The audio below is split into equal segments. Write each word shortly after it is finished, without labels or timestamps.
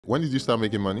When did you start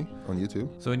making money on YouTube?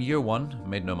 So in year 1, I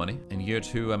made no money. In year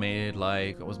 2,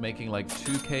 I was making like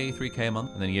 2K, 3K a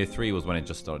month. And then year 3 was when it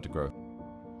just started to grow.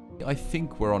 I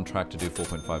think we're on track to do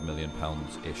 £4.5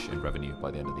 million-ish in revenue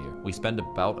by the end of the year. We spend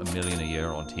about $1 million a year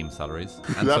on team salaries.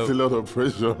 And That's a lot of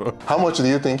pressure. How much do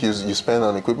you think you spend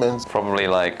on equipment? Probably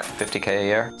like 50K a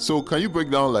year. So can you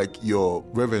break down like your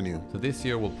revenue? So this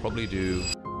year we'll probably do...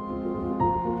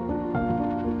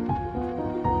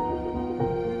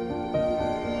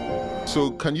 So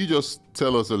can you just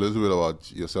tell us a little bit about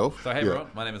yourself? So hey everyone,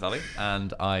 my name is Ali,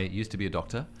 and I used to be a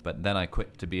doctor, but then I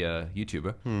quit to be a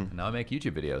YouTuber. And now I make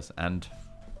YouTube videos and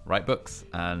write books,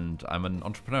 and I'm an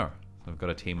entrepreneur. I've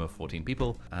got a team of 14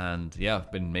 people, and yeah,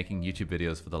 I've been making YouTube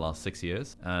videos for the last 6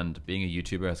 years, and being a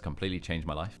YouTuber has completely changed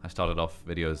my life. I started off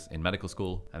videos in medical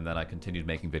school, and then I continued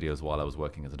making videos while I was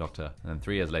working as a doctor. And then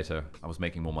 3 years later, I was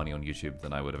making more money on YouTube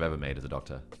than I would have ever made as a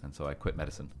doctor. And so I quit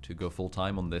medicine to go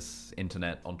full-time on this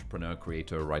internet entrepreneur,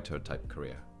 creator, writer type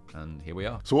career. And here we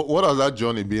are. So what has that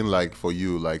journey been like for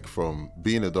you, like from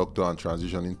being a doctor and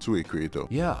transitioning to a creator?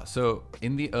 Yeah, so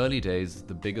in the early days,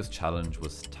 the biggest challenge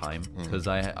was time, because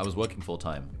I was working full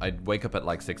time. I'd wake up at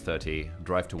like 6:30,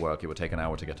 drive to work. It would take an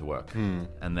hour to get to work.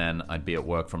 And then I'd be at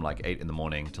work from like 8 in the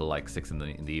morning till like 6 in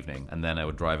the evening. And then I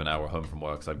would drive an hour home from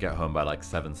work. So I'd get home by like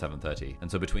 7:30.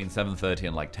 And so between 7:30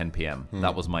 and like 10 p.m.,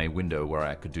 that was my window where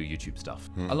I could do YouTube stuff,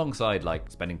 alongside like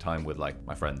spending time with like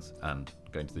my friends and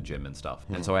going to the gym and stuff.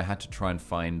 And so I had to try and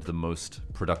find the most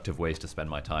productive ways to spend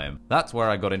my time. That's where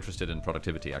I got interested in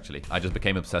productivity, actually. I just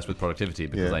became obsessed with productivity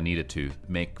because I needed to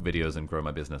make videos and grow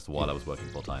my business while I was working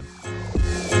full time.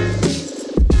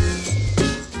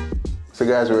 So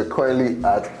guys, we're currently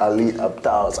at Ali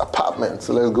Abdaal's apartment,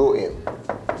 so let's go in.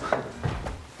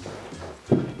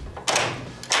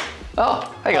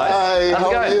 Oh, hey guys. Hi,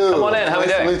 How's it going? you? Come on in, how are we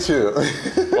doing? Nice to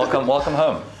meet you. Welcome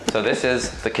home. So this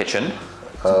is the kitchen.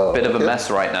 It's a bit of a mess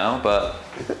right now, but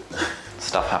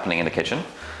stuff happening in the kitchen.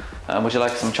 Would you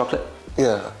like some chocolate?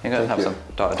 Yeah. You're going to have some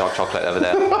dark chocolate over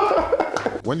there.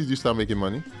 When did you start making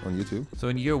money on YouTube? So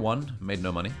in year 1, I made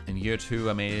no money. In year 2,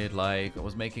 I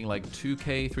was making like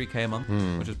 2K, 3K a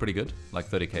month, which is pretty good, like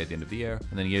 30K at the end of the year.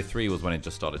 And then year 3 was when it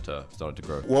just started to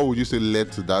grow. What would you say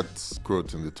led to that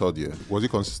growth in the third year? Was it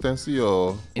consistency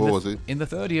or what was it? In the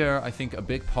third year, I think a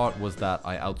big part was that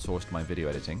I outsourced my video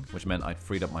editing, which meant I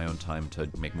freed up my own time to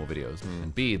make more videos.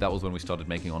 And B, that was when we started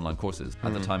making online courses.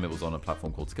 At the time, it was on a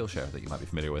platform called Skillshare that you might be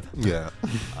familiar with. Yeah.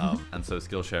 And so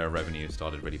Skillshare revenue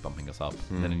started really bumping us up.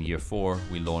 And then in year 4,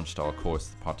 we launched our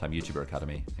course, Part-Time YouTuber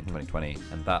Academy, in 2020.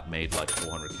 And that made like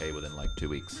 400K within like 2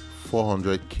 weeks.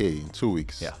 400K in 2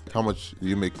 weeks? Yeah. How much did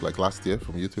you make like last year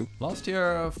from YouTube? Last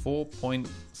year,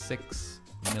 4.6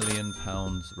 million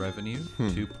pounds revenue,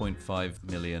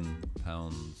 2.5 million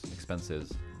pounds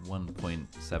expenses,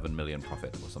 1.7 million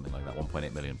profit or something like that,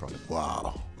 1.8 million profit.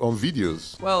 Wow. On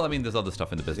videos? Well, I mean, there's other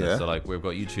stuff in the business. Yeah. So like we've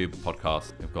got YouTube,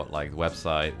 podcast, we've got like the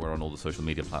website, we're on all the social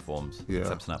media platforms,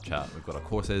 except Snapchat. We've got our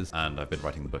courses, and I've been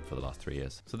writing the book for the last 3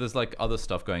 years. So there's like other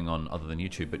stuff going on other than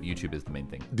YouTube, but YouTube is the main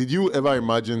thing. Did you ever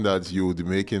imagine that you would be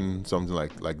making something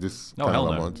like this No, kind hell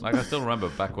of no. amount? Like I still remember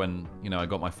back when, I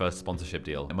got my first sponsorship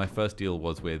deal. And my first deal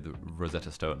was with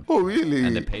Rosetta Stone. Oh, really?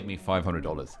 And they paid me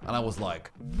 $500. And I was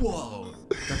like, whoa,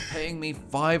 they're paying me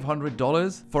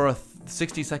 $500 for a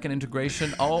 60-second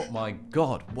integration? Oh my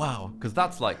God, wow. Because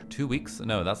that's like 2 weeks.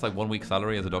 No, that's like 1 week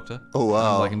salary as a doctor. Oh, wow. And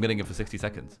I was like, I'm getting it for 60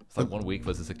 seconds. It's like 1 week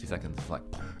versus 60 seconds. It's like,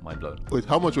 mind blown. Wait,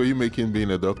 how much were you making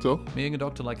being a doctor? Being a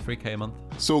doctor, like 3K a month.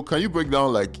 So can you break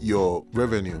down like your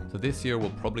revenue? So this year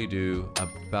we'll probably do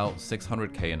about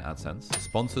 600K in AdSense.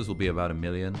 Sponsors will be about $1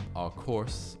 million. Our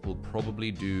course will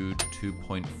probably do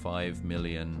 2.5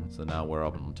 million. So now we're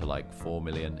up to like 4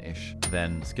 million-ish.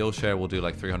 Then Skillshare will do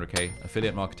like 300K.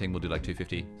 Affiliate marketing will do like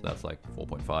 250. So that's like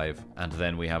 4.5. And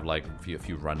then we have like a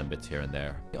few random bits here and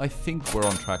there. I think we're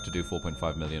on track to do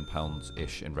 4.5 million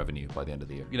pounds-ish in revenue by the end of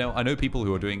the year. I know people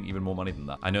who are doing even more money than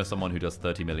that. I know someone who does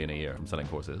 30 million a year from selling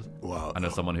courses. Wow. I know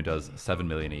someone who does 7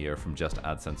 million a year from just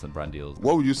AdSense and brand deals.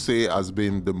 What would you say has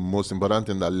been the most important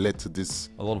thing that led to this?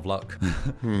 A lot of luck.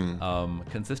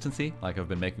 Consistency. Like I've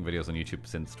been making videos on YouTube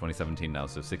since 2017 now,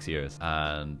 so 6 years,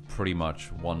 and pretty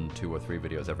much 1, 2, or 3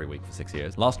 videos every week for 6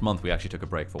 years. Last month we actually took a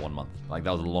break for 1 month. Like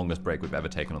that was the longest break we've ever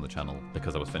taken on the channel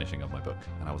because I was finishing up my book,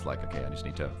 and I was like, okay, I just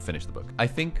need to finish the book. I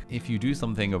think if you do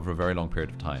something over a very long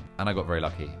period of time, and I got very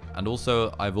lucky, and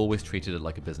also I've always treated it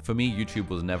like a business. For me, YouTube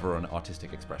was never an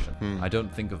artistic expression. I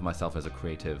don't think of myself as a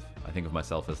creative. I think of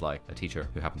myself as like a teacher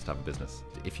who happens to have a business.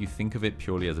 If you think of it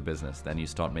purely as a business, then you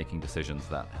start making decisions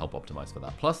that help optimize for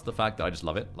that. Plus the fact that I just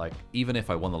love it. Like even if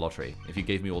I won the lottery, if you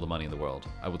gave me all the money in the world,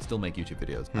 I would still make YouTube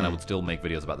videos and I would still make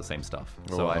videos about the same stuff.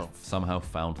 So wow. I somehow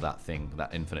found that that thing,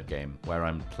 that infinite game, where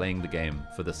I'm playing the game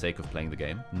for the sake of playing the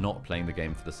game, not playing the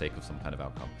game for the sake of some kind of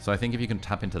outcome. So I think if you can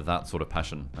tap into that sort of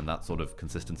passion and that sort of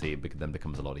consistency, it then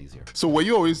becomes a lot easier. So were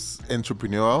you always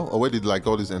entrepreneurial, or where did like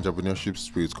all these entrepreneurship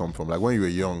spirits come from? Like when you were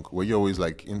young, were you always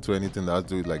like into anything that has to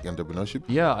do with like entrepreneurship?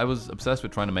 Yeah, I was obsessed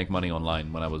with trying to make money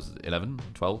online when I was 11,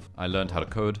 12. I learned how to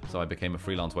code, so I became a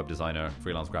freelance web designer,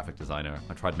 freelance graphic designer.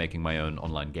 I tried making my own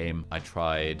online game. I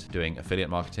tried doing affiliate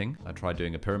marketing. I tried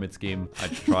doing a pyramid scheme. I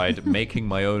tried making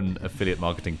my own affiliate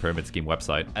marketing pyramid scheme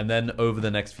website. And then over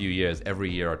the next few years,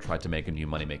 every year I tried to make a new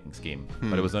money-making scheme.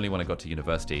 But it was only when I got to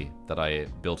university that I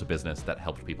built a business that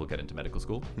helped people get into medical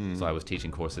school. So I was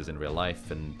teaching courses in real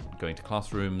life and going to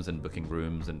classrooms and booking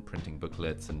rooms and printing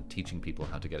booklets and teaching people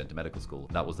how to get into medical school.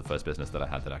 That was the first business that I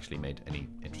had that actually made any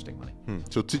interesting money.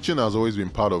 So teaching has always been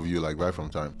part of you, like right from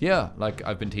time. Yeah, like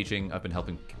I've been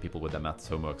helping people with their maths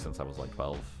homework since I was like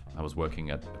 12. I was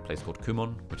working at a place called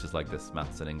Kumon, which is like this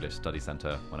maths and English study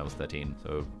center when I was 13.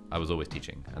 So I was always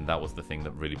teaching, and that was the thing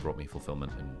that really brought me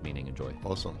fulfillment and meaning and joy.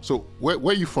 Awesome. So where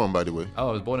are you from, by the way? Oh,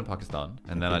 I was born in Pakistan,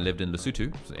 and then I lived in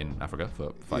Lesotho in Africa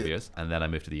for 5 years, and then I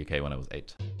moved to the UK when I was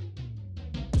 8.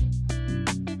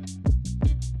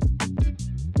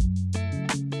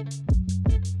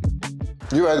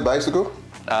 You ride a bicycle?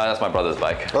 That's my brother's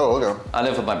bike. Oh, okay. I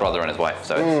live with my brother and his wife,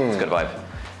 so it's a good vibe.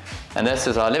 And this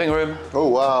is our living room. Oh,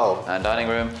 wow. And dining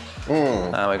room.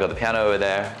 And we've got the piano over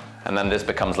there. And then this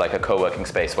becomes like a co-working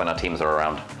space when our teams are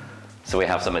around. So we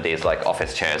have some of these like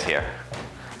office chairs here.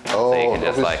 Oh, so you can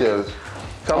just, office like, chairs.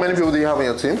 How many people do you have on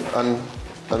your team?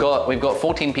 We've got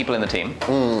 14 people in the team.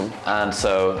 And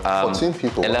so 14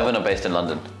 people, 11 are based in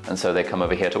London. And so they come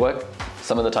over here to work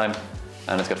some of the time,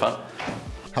 and it's good fun.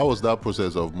 How was that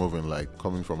process of moving, like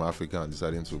coming from Africa and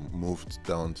deciding to move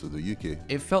down to the UK?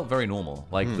 It felt very normal.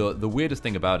 Like the weirdest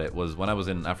thing about it was when I was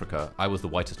in Africa, I was the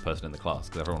whitest person in the class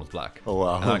because everyone was black. Oh,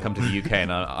 wow. And then I come to the UK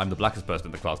and I'm the blackest person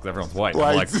in the class because everyone's white.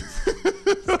 White. I'm like,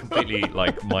 it's a completely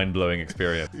like mind-blowing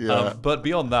experience. Yeah. But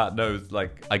beyond that, no,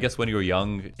 like I guess when you're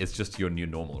young, it's just your new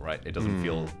normal, right? It doesn't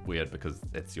feel weird because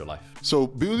it's your life. So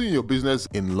building your business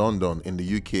in London, in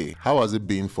the UK, how has it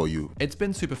been for you? It's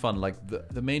been super fun. Like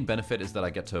the main benefit is that I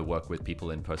get to work with people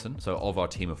in person. So of our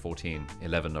team of 14,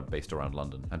 11 are based around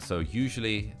London. And so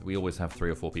usually we always have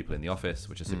 3 or 4 people in the office,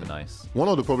 which is super nice. One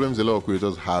of the problems a lot of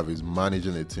creators have is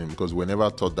managing a team, because we never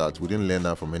taught that. We didn't learn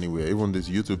that from anywhere. Even this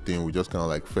YouTube thing, we just kind of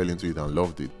like fell into it and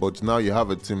loved it. But now you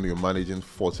have a team, you're managing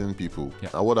 14 people. Yeah.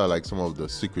 And what are like some of the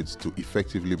secrets to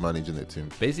effectively managing a team?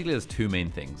 Basically, there's 2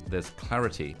 main things. There's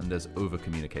clarity and there's over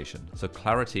communication. So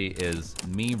clarity is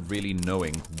me really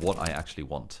knowing what I actually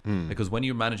want. Because when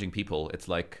you're managing people,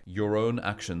 it's like your own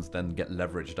actions then get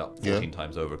leveraged up 14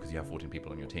 times over because you have 14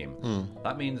 people on your team.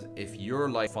 That means if you're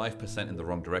like 5% in the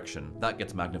wrong direction, that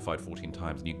gets magnified 14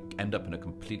 times and you end up in a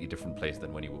completely different place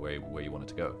than when you were where you wanted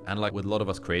to go. And like with a lot of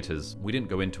us creators, we didn't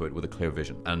go into it with a clear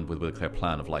vision and with a clear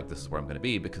plan of like, this is where I'm going to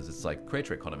be, because it's like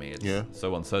creator economy. It's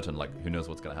so uncertain, like who knows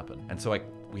what's going to happen. And so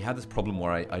we had this problem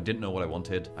where I didn't know what I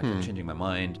wanted. I kept changing my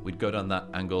mind. We'd go down that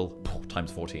angle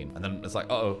times 14. And then it's like,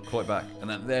 uh-oh, call it back. And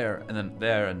then there, and then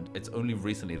there. And it's only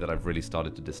recently that I've really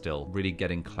started to distill, really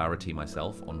getting clarity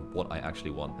myself on what I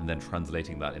actually want and then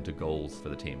translating that into goals for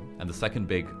the team. And the second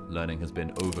big learning has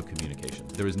been over communication.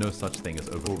 There is no such thing as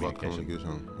over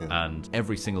communication. And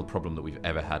every single problem that we've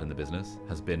ever had in the business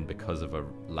has been because of a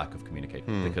lack of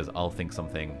communication. Because I'll think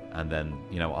something and then,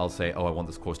 you know, I'll say, oh, I want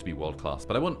this course to be world class.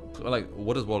 But I want, like,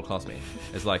 what does world class mean?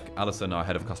 It's like Alison, our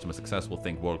head of customer success, will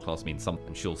think world class means something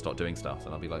and she'll start doing stuff.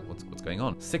 And I'll be like, what's going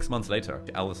on? 6 months later,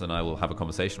 Alison and I will have a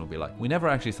conversation. We'll be like, we never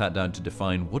actually sat down to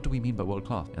define what do we mean by world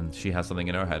class? And she has something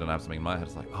in her head and I have something in my head.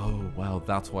 It's like, oh, wow,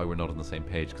 that's why we're not on the same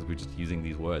page, because we're just using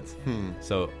these words.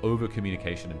 So over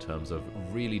communication in terms of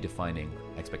really defining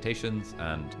expectations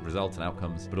and results and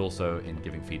outcomes, but also in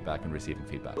giving feedback and receiving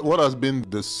feedback. What has been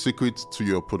the secret to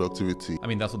your productivity? I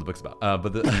mean, that's what the book's about.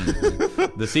 But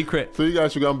the secret... So you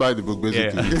guys should go and buy the book,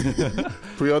 basically. Yeah.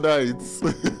 Pre-order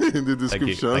it in the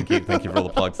description. Thank you for all the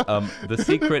plugs. The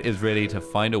secret is really to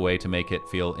find a way to make it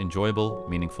feel enjoyable,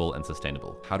 meaningful, and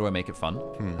sustainable. How do I make it fun?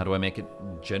 How do I make it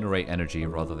generate energy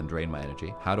rather than drain my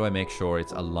energy? How do I make sure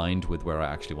it's aligned with where I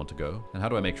actually want to go? And how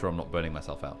do I make sure I'm not burning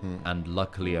myself out? And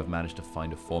luckily, I've managed to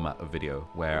find a format of video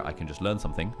where I can just learn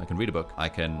something. I can read a book. I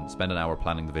can spend an hour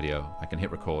planning the video. I can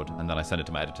hit record, and then I send it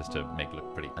to my editors to make it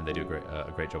look pretty. And they do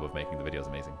a great job of making the videos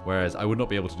amazing. Whereas I would not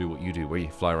be able to do what you do, where you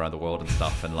fly around the world and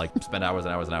stuff and like spend hours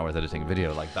and hours and hours editing a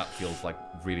video, like that feels like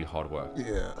really hard work.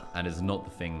 Yeah. And is not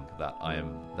the thing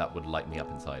that would light me up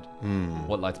inside.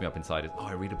 What lights me up inside is, oh,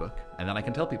 I read a book and then I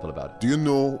can tell people about it. Do you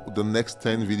know the next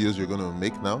 10 videos you're going to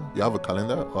make now? You have a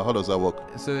calendar, or how does that work?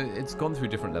 So it's gone through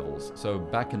different levels. So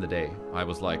back in the day, I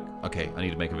was like, okay, I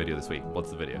need to make a video this week.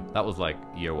 What's the video? That was like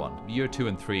year 1. Year 2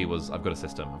 and 3 was, I've got a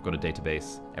system, I've got a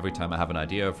database. Every time I have an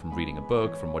idea from reading a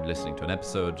book, from listening to an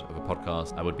episode of a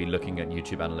podcast, I would be looking at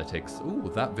YouTube analytics.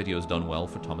 Ooh, that video's done well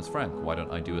for Thomas Frank. Why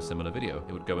don't I do a similar video?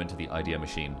 It would go into the idea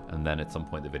machine, and then at some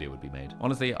point the video would be made.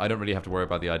 Honestly, I don't really have to worry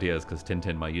about the ideas because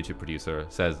Tintin, my YouTube producer,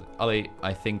 says, Ali,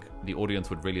 I think the audience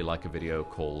would really like a video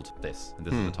called this, and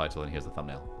this is the title, and here's the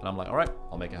thumbnail. And I'm like, all right,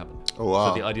 I'll make it happen. Oh, wow.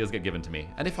 So the ideas get given to me.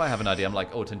 And if I have an idea, I'm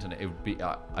like, oh, Tintin, it would be,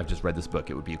 I've just read this book,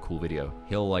 it would be a cool video.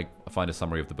 He'll like find a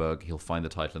summary of the book, he'll find the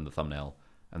title and the thumbnail,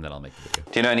 and then I'll make the video.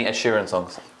 Do you know any Ed Sheeran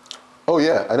songs? Oh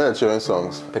yeah, I know Ed Sheeran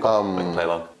songs. Pick one, we can play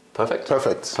along. Perfect?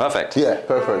 Perfect. Perfect. Yeah,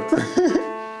 perfect.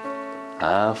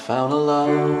 I found a love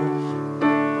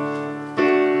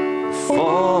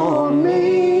for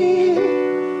me.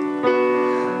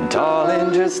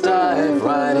 Darling, just dive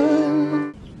right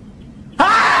in.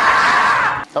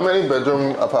 How many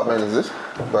bedroom apartment is this,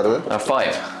 by the way? 5.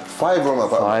 5-room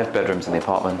apartment. 5 bedrooms in the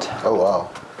apartment. Oh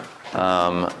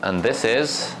wow. And this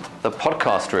is the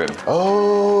podcast room.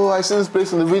 Oh, I see this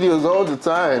place in the videos all the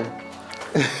time.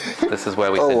 This is where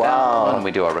we sit down,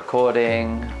 we do our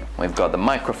recording. We've got the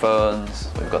microphones,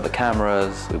 we've got the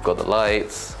cameras, we've got the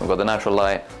lights, we've got the natural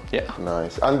light. Yeah.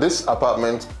 Nice. And this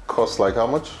apartment costs like how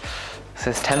much? This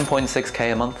is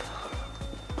 10.6K a month.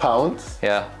 Pounds?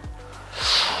 Yeah.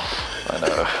 I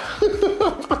know.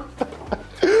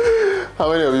 How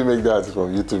many of you make that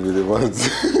from YouTube in a month?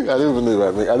 I don't even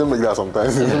know if I don't make that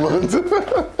sometimes in a month.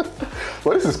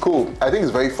 But this is cool. I think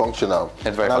it's very functional.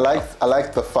 It's very functional. functional. I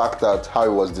like the fact that how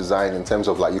it was designed in terms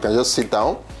of like you can just sit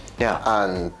down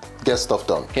and get stuff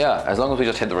done. Yeah, as long as we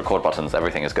just hit the record buttons,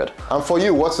 everything is good. And for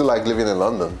you, what's it like living in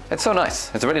London? It's so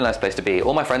nice. It's a really nice place to be.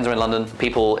 All my friends are in London.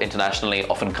 People internationally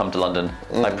often come to London.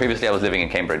 Like previously I was living in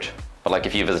Cambridge. But like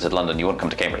if you visited London, you wouldn't come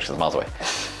to Cambridge because it's miles away.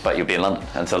 But you'd be in London.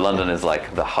 And so London is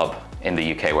like the hub in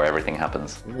the UK where everything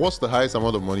happens. What's the highest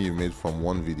amount of money you made from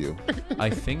one video?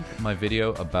 I think my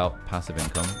video about passive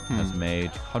income has made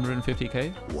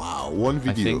 150K. Wow, one I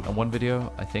video. think one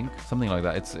video, I think something like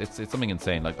that. It's something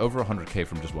insane, like over 100K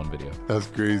from just one video. That's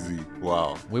crazy.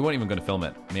 Wow. We weren't even going to film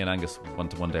it. Me and Angus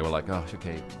one day were like, oh,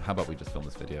 okay, how about we just film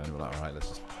this video? And we're like, all right, let's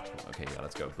just, okay, yeah,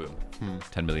 let's go. Boom.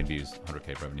 10 million views,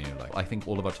 100K revenue. Like, I think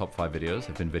all of our top 5 videos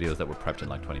have been videos that were prepped in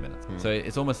like 20 minutes. So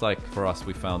it's almost like for us,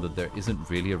 we found that there isn't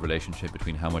really a relationship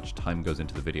between how much time goes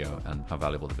into the video and how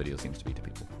valuable the video seems to be to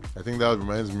people. I think that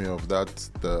reminds me of that,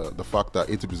 the fact that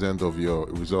 80% of your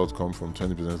results come from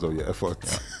 20% of your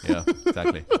efforts. Yeah,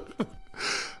 exactly.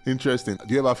 Interesting.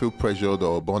 Do you ever feel pressured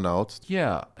or burnout?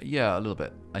 Yeah, a little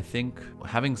bit. I think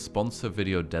having sponsor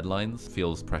video deadlines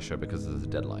feels pressure because there's a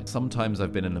deadline. Sometimes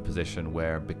I've been in a position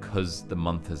where because the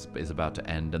month is about to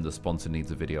end and the sponsor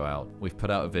needs a video out, we've put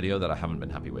out a video that I haven't been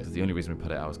happy with. The only reason we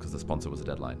put it out is because the sponsor was a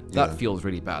deadline. That feels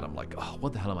really bad. I'm like, oh,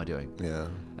 what the hell am I doing? Yeah.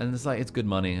 And it's like, it's good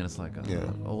money and it's like,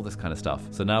 all this kind of stuff.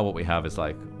 So now what we have is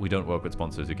like, we don't work with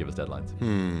sponsors who give us deadlines.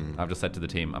 I've just said to the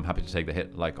team, I'm happy to take the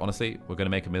hit. Like, honestly, we're going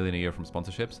to make $1 million a year from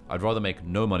sponsorships. I'd rather make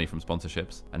no money from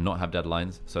sponsorships and not have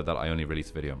deadlines so that I only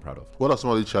release a video I'm proud of. What are some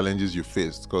of the challenges you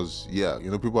faced? Because,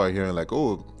 people are hearing like,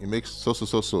 oh, it makes so.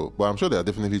 But I'm sure there are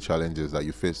definitely challenges that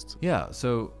you faced. Yeah,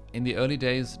 so in the early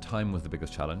days, time was the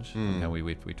biggest challenge.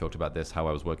 We talked about this, how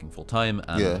I was working full time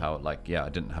and how I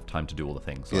didn't have time to do all the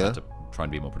things. So I had to try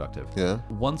and be more productive.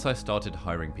 Once I started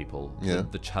hiring people,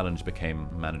 the challenge became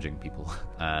managing people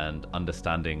and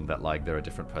understanding that like there are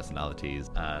different personalities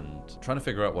and trying to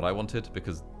figure out what I wanted,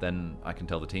 because then I can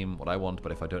tell the team what I want.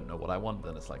 But if I don't know what I want,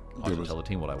 then it's like hard to tell the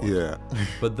team what I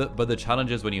want. But the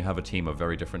challenges when you have a team are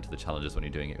very different to the challenges when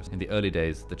you're doing it. In the early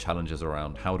days, the challenges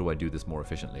around how do I do this more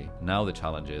efficiently? Now the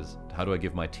challenge is how do I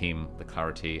give my team the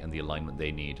clarity and the alignment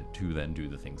they need to then do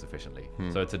the things efficiently?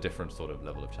 So it's a different sort of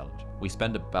level of challenge. We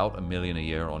spend about $1 million a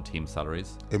year on team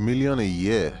salaries. $1 million a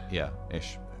year? Yeah,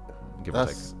 ish. Give or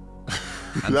take.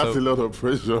 That's a lot of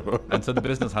pressure. And so the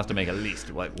business has to make at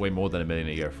least like way more than $1 million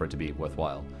a year for it to be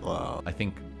worthwhile. Wow. I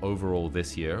think overall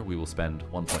this year we will spend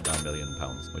 £1.9 million,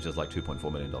 which is like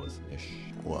 $2.4 million ish.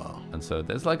 Wow. And so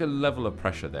there's like a level of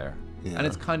pressure there. And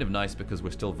it's kind of nice because we're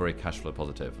still very cash flow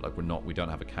positive. Like we don't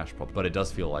have a cash problem, but it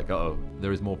does feel like,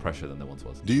 there is more pressure than there once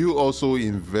was. Do you also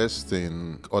invest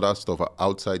in other stuff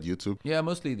outside YouTube? Yeah,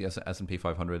 mostly the S&P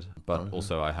 500, but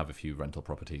also I have a few rental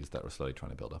properties that we're slowly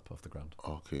trying to build up off the ground.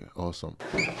 Okay, awesome.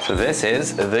 So this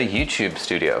is the YouTube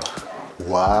studio.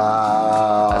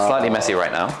 Wow. It's slightly messy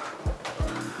right now.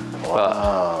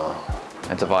 Wow.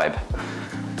 But it's a vibe.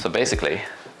 So basically,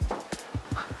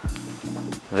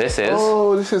 this is...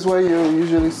 Oh, this is where you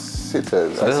usually sit. So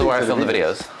this is where I film the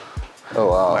videos. Oh,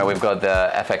 wow. Where we've got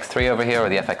the FX3 over here, or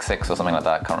the FX6 or something like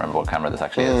that. I can't remember what camera this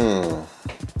actually is.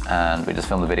 And we just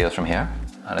film the videos from here,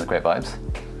 and it's great vibes.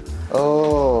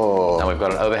 Oh. And we've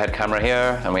got an overhead camera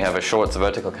here, and we have a shorts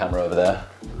vertical camera over there.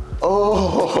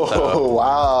 Oh, So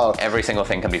wow. every single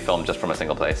thing can be filmed just from a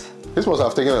single place. This must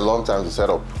have taken a long time to set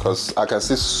up, because I can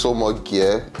see so much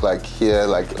gear, like here,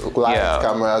 like lights, Yeah.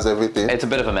 cameras, everything. It's a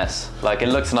bit of a mess. Like, it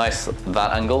looks nice,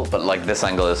 that angle, but like this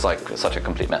angle is like such a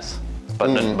complete mess.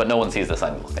 But no one sees this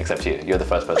angle, except you. You're the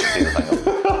first person to see this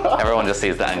angle. Everyone just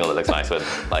sees the angle that looks nice with,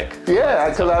 like... Yeah,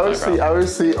 because I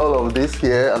always see all of this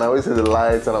here, and I always see the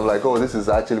lights, and I'm like, oh, this is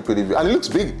actually pretty big. And it looks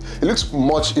big. It looks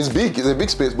much, it's big, it's a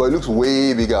big space, but it looks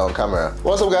way bigger on camera.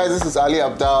 What's up, guys? This is Ali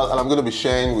Abdaal, and I'm going to be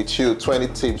sharing with you 20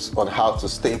 tips on how to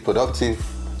stay productive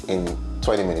in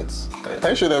 20 minutes. Can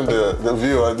you show them the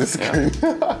view on this screen?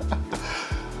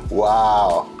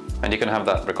 Wow. And you can have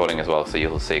that recording as well, so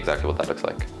you'll see exactly what that looks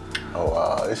like. Oh,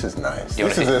 wow, this is nice. You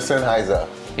This is a Sennheiser.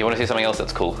 You want to see something else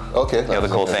that's cool? Okay. The other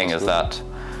cool thing is that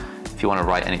if you want to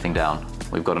write anything down,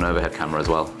 we've got an overhead camera as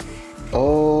well.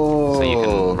 Oh. So you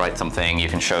can write something, you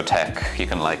can show tech, you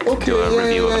can like do a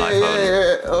review of an iPhone.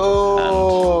 Yeah.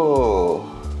 Oh.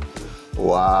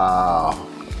 Wow.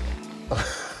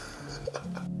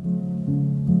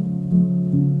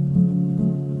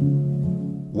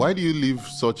 Why do you live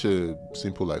such a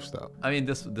simple lifestyle? I mean,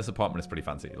 this apartment is pretty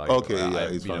fancy. Like, Okay, yeah,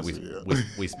 it's fancy,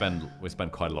 we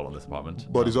spend quite a lot on this apartment.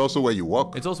 But it's also where you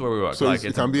work. It's also where we work. So like,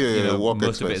 it can be a work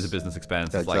most of it expense. is a business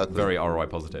expense. It's like Exactly. very ROI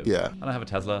positive. Yeah. And I have a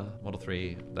Tesla Model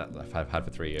 3 that I've had for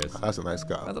 3 years. That's a nice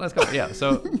car. That's a nice car. Yeah.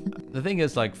 So the thing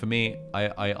is, like, for me,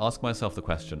 I ask myself the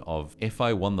question of, if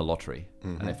I won the lottery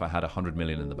and if I had 100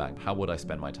 million in the bank, how would I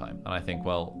spend my time? And I think,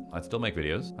 well, I'd still make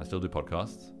videos. I still do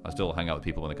podcasts. I still hang out with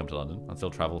people when they come to London. I still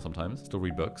travel sometimes. Still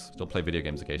read books. Still play video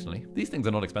games occasionally. These things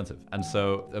are not expensive. And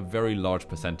so a very large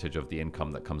percentage of the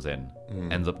income that comes in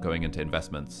ends up going into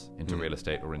investments, into real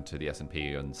estate or into the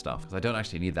S&P and stuff. Because I don't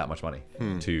actually need that much money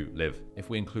to live. If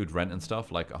we include rent and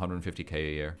stuff, like 150K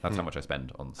a year, that's how much I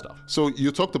spend on stuff. So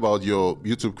you talked about your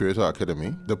YouTube Creator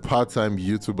Academy, the part-time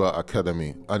YouTuber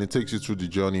Academy, and it takes you through the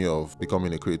journey of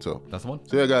becoming a creator. That's the one.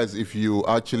 So yeah, guys, if you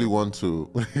actually want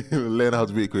to learn how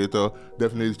to be a creator,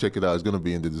 definitely check it out. It's going to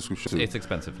be in the description. It's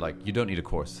expensive. Like, you don't need a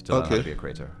course to learn how to be a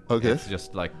creator. Okay. It's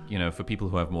just like, you know, for people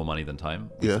who have more money than time,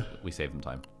 we save them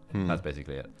time. That's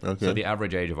basically it. Okay. So the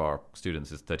average age of our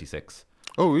students is 36.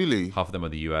 Oh, really? Half of them are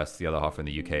the US, the other half are in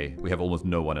the UK. We have almost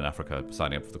no one in Africa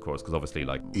signing up for the course because obviously,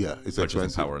 like, Yeah, it's purchasing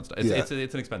expensive. power and stuff. Yeah.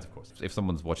 It's an expensive course. If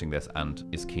someone's watching this and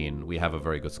is keen, we have a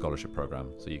very good scholarship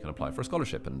program, so you can apply for a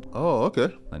scholarship and Oh,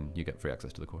 okay. then you get free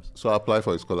access to the course. So apply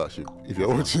for a scholarship if you're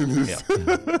watching this.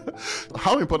 Yeah.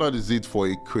 How important is it for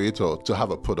a creator to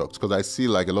have a product? Because I see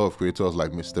like a lot of creators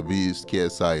like Mr. Beast,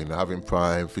 KSI, you know, having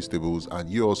Prime, Feastables, and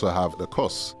you also have the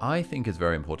course. I think it's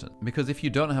very important because if you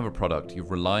don't have a product, you're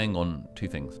relying on two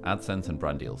things: AdSense and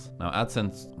brand deals. Now,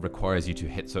 AdSense requires you to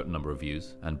hit certain number of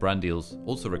views, and brand deals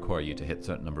also require you to hit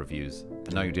certain number of views.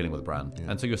 And now you're dealing with a brand.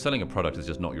 And so you're selling a product is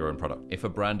just not your own product. If a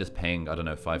brand is paying, I don't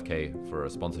know, 5K for a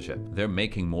sponsorship, they're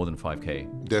making more than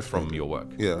 5K from your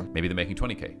work. Yeah. Maybe they're making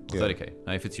 20K or 30K.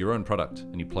 Now, if it's your own product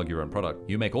and you plug your own product,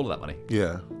 you make all of that money.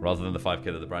 Yeah. Rather than the 5K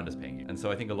that the brand is paying you. And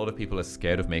so I think a lot of people are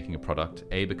scared of making a product,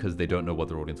 A, because they don't know what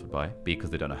their audience would buy, B, because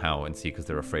they don't know how, and C, because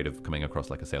they're afraid of coming across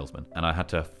like a salesman. And I had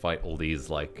to fight all these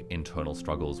like internal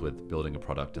struggles with building a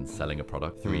product and selling a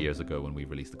product 3 years ago when we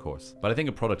released the course. But I think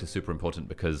a product is super important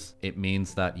because it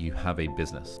means that you have a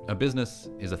business. A business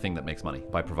is a thing that makes money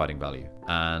by providing value.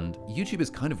 And YouTube is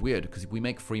kind of weird because we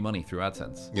make free money through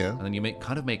AdSense. Yeah. And then you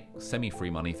kind of make semi-free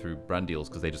money through brand deals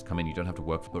because they just come in, you don't have to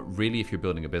work. But really, if you're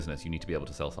building a business, you need to be able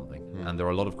to sell something. And there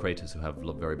are a lot of creators who have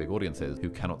very big audiences who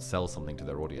cannot sell something to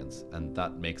their audience. And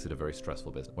that makes it a very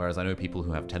stressful business. Whereas I know people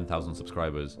who have 10,000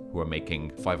 subscribers who are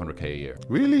making 500K a year.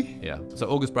 Really? Yeah. So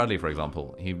August Bradley, for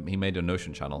example, he made a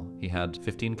Notion channel. He had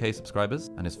 15K subscribers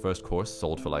and his first course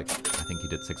sold for like, I think he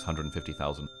did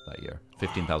 650,000 that year.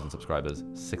 15,000 subscribers,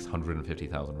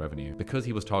 650,000 revenue. Because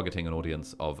he was targeting an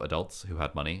audience of adults who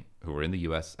had money, who were in the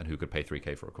US and who could pay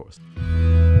 3K for a course.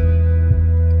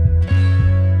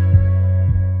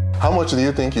 How much do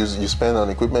you think you spend on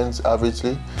equipment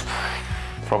averagely?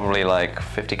 Probably like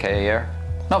 50K a year.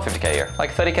 Not 50K a year,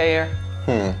 like 30K a year.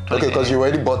 Okay, because you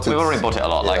already bought it. We've already bought it a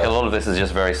lot. Like Yeah. a lot of this is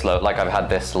just very slow. Like I've had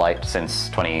this light since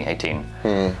 2018.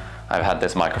 I've had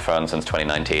this microphone since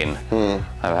 2019.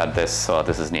 I've had this,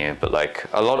 this is new, but like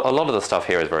a lot of the stuff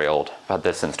here is very old. I've had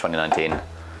this since 2019.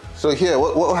 So here,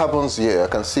 what happens here? I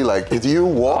can see like, do you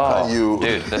walk and you...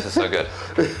 Dude, this is so good.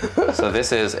 So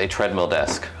this is a treadmill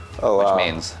desk, wow. which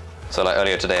means, so like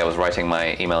earlier today I was writing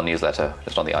my email newsletter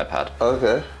just on the iPad.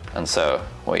 Okay. And so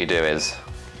what you do is,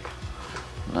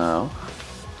 now,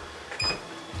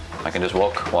 I can just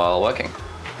walk while working.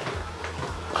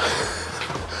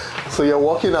 So you're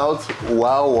working out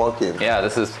while walking? Yeah,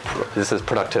 this is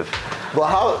productive. But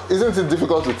how, isn't it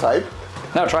difficult to type?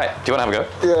 No, try it. Do you want to have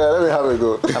a go? Yeah, let me have a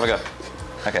go. Have a go.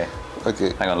 Okay.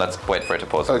 Okay. Hang on, let's wait for it to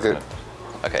pause. Okay.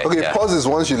 Okay. Okay, yeah. Pause is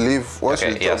once you leave, once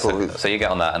Okay, you yeah, top of it. so you get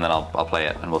on that and then I'll play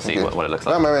it and we'll see what it looks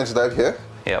Now like. am I meant to type here?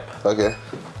 Yep. Okay.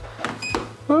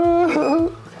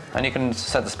 And you can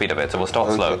set the speed of it, so we'll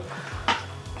start slow.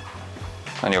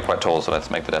 And you're quite tall, so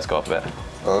let's make the desk go up a bit.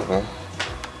 Okay.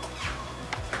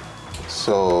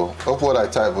 So, hope what I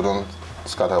type wouldn't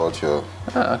scatter out your...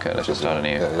 Okay, let's just start anew.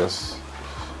 Yeah, yes.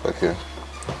 Okay.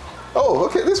 Oh,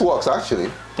 okay, this works actually.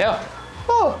 Yeah.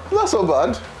 Oh, not so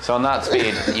bad. So on that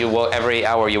speed, you walk every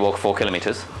hour. You walk 4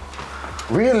 kilometers.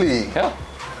 Really? Yeah.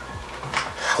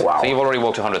 Wow. So you've already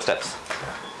walked 100 steps.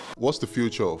 What's the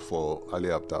future for Ali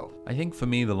Abdaal? I think for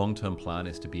me, the long-term plan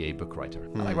is to be a book writer.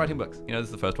 I like writing books. You know, this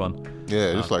is the first one.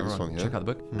 Yeah, just like this one, yeah. Check out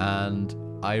the book. And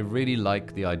I really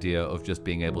like the idea of just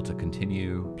being able to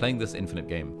continue playing this infinite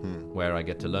game where I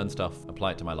get to learn stuff,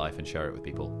 apply it to my life and share it with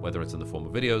people, whether it's in the form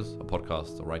of videos, or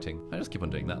podcasts, or writing. I just keep on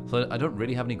doing that. So I don't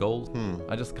really have any goals.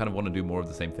 I just kind of want to do more of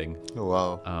the same thing. Oh,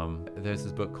 wow. There's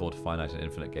this book called Finite and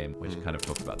Infinite Game, which kind of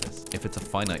talks about this. If it's a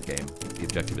finite game, the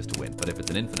objective is to win. But if it's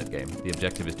an infinite game, the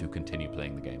objective is to continue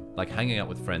playing the game. Like hanging out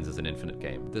with friends is an infinite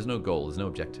game. There's no goal, there's no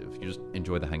objective. You just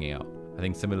enjoy the hanging out. I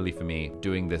think similarly for me,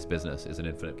 doing this business is an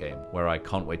infinite game where I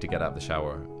can't wait to get out of the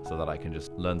shower so that I can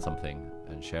just learn something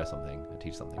and share something and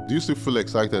teach something. Do you still feel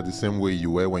excited the same way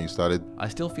you were when you started? I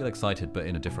still feel excited, but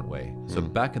in a different way. So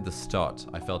back at the start,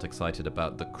 I felt excited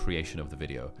about the creation of the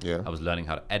video. Yeah. I was learning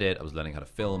how to edit, I was learning how to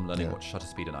film, learning what shutter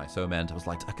speed and ISO meant. I was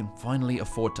like, I can finally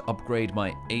afford to upgrade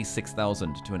my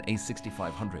A6000 to an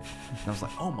A6500. And I was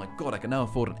like, oh my God, I can now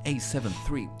afford an A7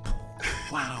 III.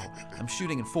 Wow, I'm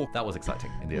shooting in 4K. That was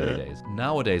exciting in the early days.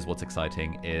 Nowadays, what's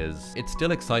exciting is it's still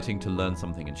exciting to learn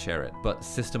something and share it, but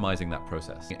systemizing that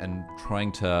process and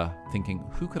trying to thinking,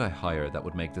 who could I hire that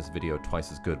would make this video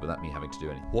twice as good without me having to do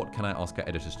anything? What can I ask our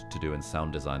editors to do in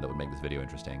sound design that would make this video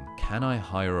interesting? Can I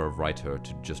hire a writer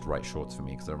to just write shorts for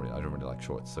me? Because I don't really like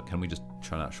shorts. So can we just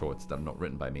churn out shorts that are not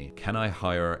written by me? Can I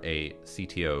hire a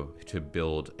CTO to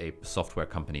build a software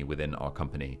company within our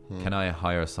company? Can I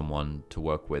hire someone to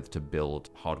work with to build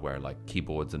hardware like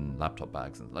keyboards and laptop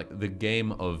bags, and like the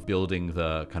game of building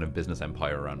the kind of business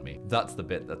empire around me? That's the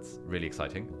bit that's really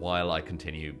exciting, while I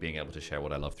continue being able to share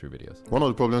what I love through videos. One of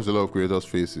the problems a lot of creators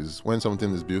face is when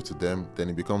something is built to them, then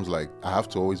it becomes like, I have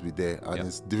to always be there, and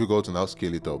it's difficult to now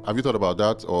scale it up. Have you thought about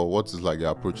that, or what is like your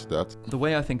approach to that? The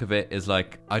way I think of it is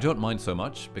like, I don't mind so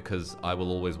much because I will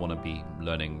always want to be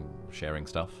learning, sharing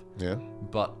stuff. Yeah.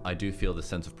 But I do feel the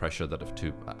sense of pressure that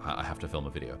I have to film a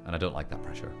video, and I don't like that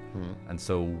pressure. And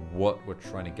so what we're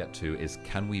trying to get to is,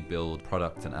 can we build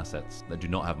products and assets that do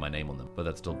not have my name on them, but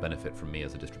that still benefit from me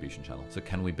as a distribution channel? So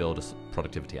can we build a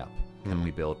productivity app? Can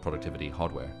we build productivity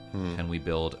hardware? Can we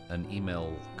build an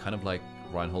email kind of like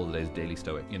Ryan Holiday's Daily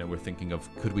Stoic? You know, we're thinking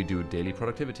of, could we do daily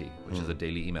productivity, which is a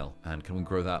daily email? And can we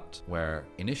grow that where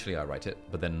initially I write it,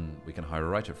 but then we can hire a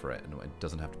writer for it and it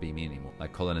doesn't have to be me anymore.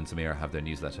 Like Colin and Samir have their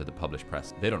newsletter, The Published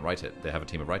Press. They don't write it. They have a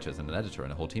team of writers and an editor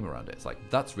and a whole team around it. It's like,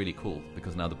 that's really cool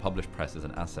because now The Published Press is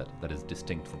an asset that is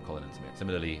distinct from Colin and Samir.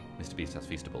 Similarly, Mr. Beast has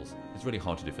Feastables. It's really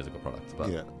hard to do physical products,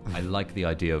 but I like the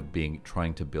idea of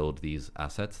trying to build these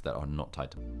assets that are not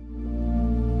tied to me.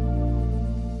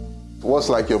 What's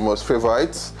like your most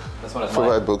favorite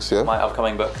books, yeah? My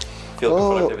upcoming book, Field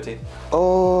of Productivity.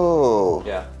 Oh.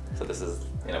 Yeah. So this is,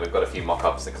 you know, we've got a few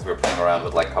mock-ups because we were playing around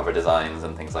with like cover designs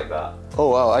and things like that. Oh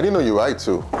wow, I didn't know you write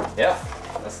too. Yeah,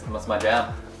 that's my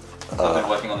jam. So I've been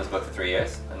working on this book for 3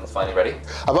 years and it's finally ready.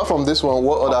 Apart from this one,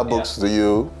 what other books do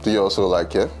you also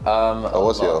like, yeah? Or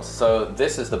what's yours? So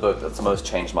this is the book that's most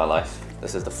changed my life.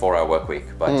 This is The 4-Hour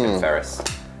Workweek by Tim Ferriss.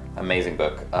 Amazing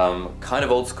book. Kind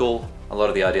of old school. A lot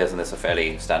of the ideas in this are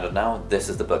fairly standard now. This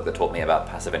is the book that taught me about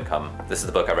passive income. This is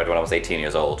the book I read when I was 18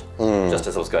 years old, just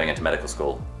as I was going into medical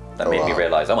school. That made me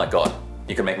realize, oh my God,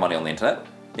 you can make money on the internet.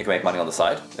 You can make money on the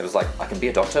side. It was like, I can be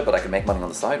a doctor, but I can make money on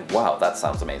the side. Wow, that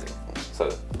sounds amazing. So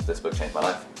this book changed my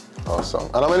life. Awesome.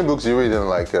 And how many books do you read in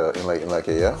like a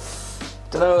year?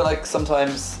 Don't know, like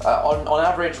sometimes, on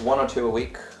average, 1 or 2 a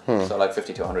week. So like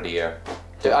 50 to 100 a year.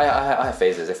 I have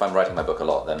phases. If I'm writing my book a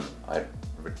lot, then I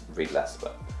read less,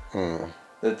 but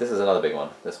this is another big one.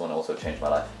 This one also changed my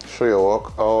life. Show your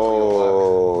work.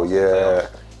 Oh, yeah.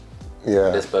 Yeah.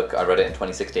 This book, I read it in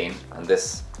 2016, and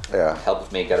this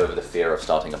helped me get over the fear of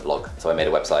starting a blog. So I made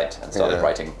a website and started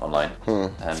writing online.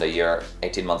 And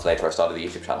 18 months later, I started a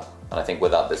YouTube channel. And I think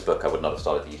without this book, I would not have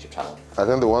started the YouTube channel. I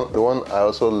think the one I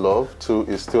also love too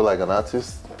is Still Like an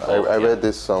Artist. I read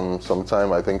this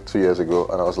sometime, I think 2 years ago,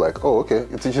 and I was like, oh, okay.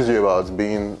 It teaches you about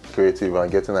being creative and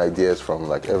getting ideas from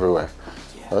like everywhere.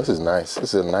 Oh, this is nice.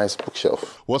 This is a nice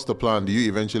bookshelf. What's the plan? Do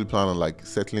you eventually plan on like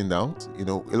settling down? You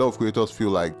know, a lot of creators feel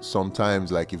like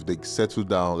sometimes like if they settle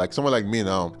down, like someone like me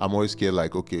now, I'm always scared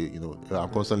like, okay, you know, I'm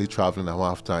constantly traveling. I don't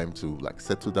have time to like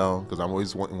settle down because I'm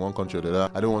always in one country or the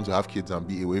other. I don't want to have kids and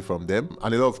be away from them.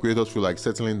 And a lot of creators feel like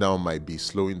settling down might be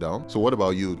slowing down. So what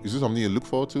about you? Is this something you look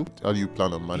forward to? How do you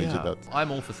plan on managing that?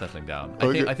 I'm all for settling down.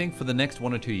 Okay. I think for the next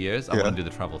 1 or 2 years, I want to do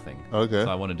the travel thing. Okay.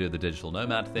 So I want to do the digital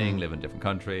nomad thing, live in different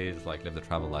countries, like live the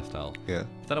travel lifestyle. Yeah.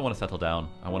 Then I want to settle down.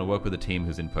 I want to work with a team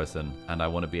who's in person, and I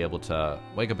want to be able to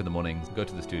wake up in the mornings, go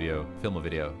to the studio, film a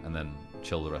video, and then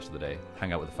chill the rest of the day,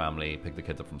 hang out with the family, pick the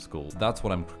kids up from school. That's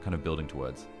what I'm kind of building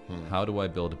towards. How do I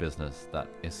build a business that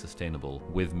is sustainable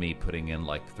with me putting in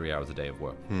like 3 hours a day of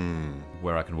work,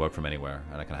 where I can work from anywhere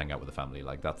and I can hang out with the family?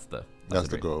 Like that's the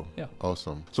goal. Yeah.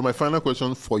 Awesome. So my final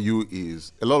question for you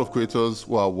is, a lot of creators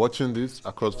who are watching this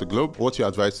across the globe, what's your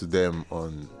advice to them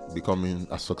on becoming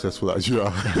as successful as you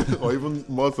are or even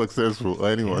more successful or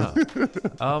anyone?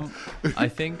 I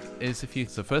think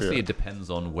firstly it depends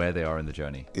on where they are in the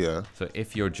journey. Yeah. So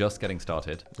if you're just getting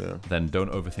started, then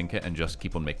don't overthink it and just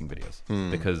keep on making videos,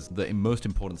 because the most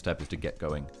important step is to get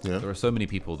going. There are so many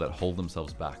people that hold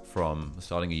themselves back from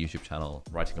starting a YouTube channel,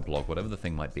 writing a blog, whatever the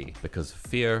thing might be, because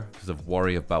fear, because of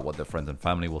worry about what their friends and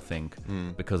family will think,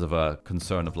 because of a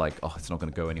concern of like, oh, it's not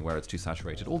going to go anywhere, it's too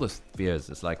saturated, all those fears.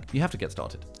 It's like, you have to get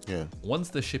started. Once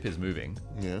the ship is moving,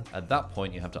 at that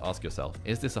point you have to ask yourself,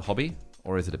 is this a hobby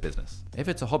or is it a business? If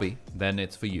it's a hobby, then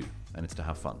it's for you and it's to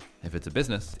have fun. If it's a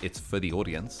business, it's for the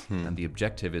audience, and the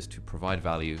objective is to provide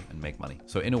value and make money.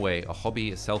 So in a way, a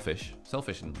hobby is selfish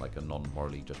in like a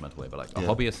non-morally judgmental way, but like a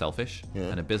hobby is selfish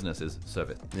and a business is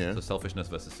service. So selfishness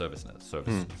versus service.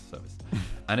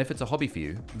 And if it's a hobby for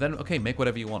you, then okay, make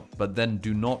whatever you want, but then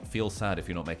do not feel sad if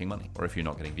you're not making money or if you're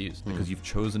not getting views, because you've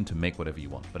chosen to make whatever you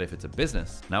want. But if it's a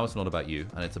business, now it's not about you,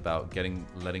 and it's about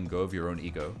letting go of your own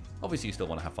ego. Obviously you still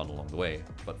want to have fun along the way,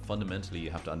 but fundamentally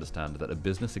you have to understand that a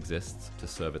business exists to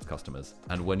serve its customers.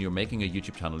 And when you're making a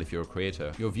YouTube channel, if you're a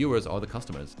creator, your viewers are the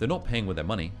customers. They're not paying with their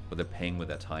money, but they're paying with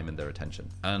their time and their attention.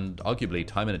 And arguably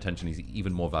time and attention is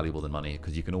even more valuable than money,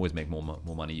 because you can always make more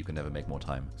money, you can never make more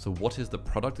time. So what is the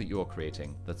product that you're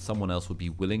creating that someone else would be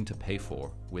willing to pay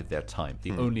for with their time?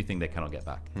 The only thing they cannot get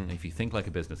back. And if you think like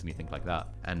a business and you think like that,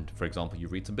 and for example, you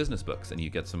read some business books and you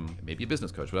get maybe a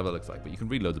business coach, whatever it looks like, but you can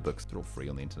read loads of books, they're all free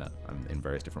on the internet and in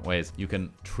various different ways. You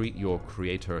can treat your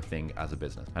creator thing as a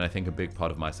business. And I think a big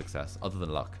part of my success, other than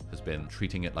luck, has been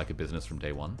treating it like a business from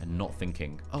day one and not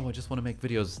thinking, oh, I just want to make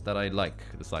videos that I like.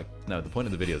 It's like, no, the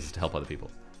point of the videos is to help other people.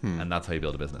 And that's how you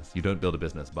build a business. You don't build a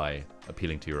business by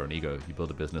appealing to your own ego. You build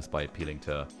a business by trying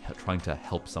to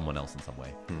help someone else in some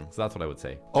way. So that's what I would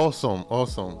say. Awesome.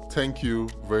 Thank you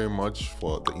very much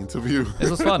for the interview. This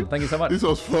was fun. Thank you so much. This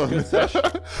was fun.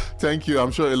 Thank you.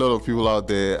 I'm sure a lot of people out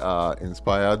there are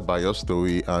inspired by your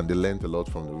story and they learned a lot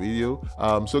from the video.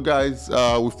 So guys,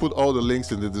 we've put all the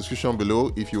links in the description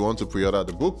below if you want to pre-order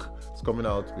the book. It's coming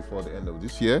out before the end of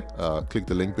this year. Click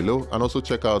the link below and also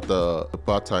check out the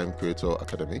Part-Time Creator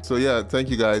Academy. So yeah, thank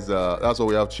you guys. That's all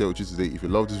we have to share with you today. If you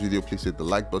love this video, please hit the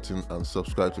like button and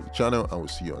subscribe to the channel, and we'll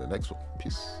see you on the next one.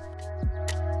 Peace.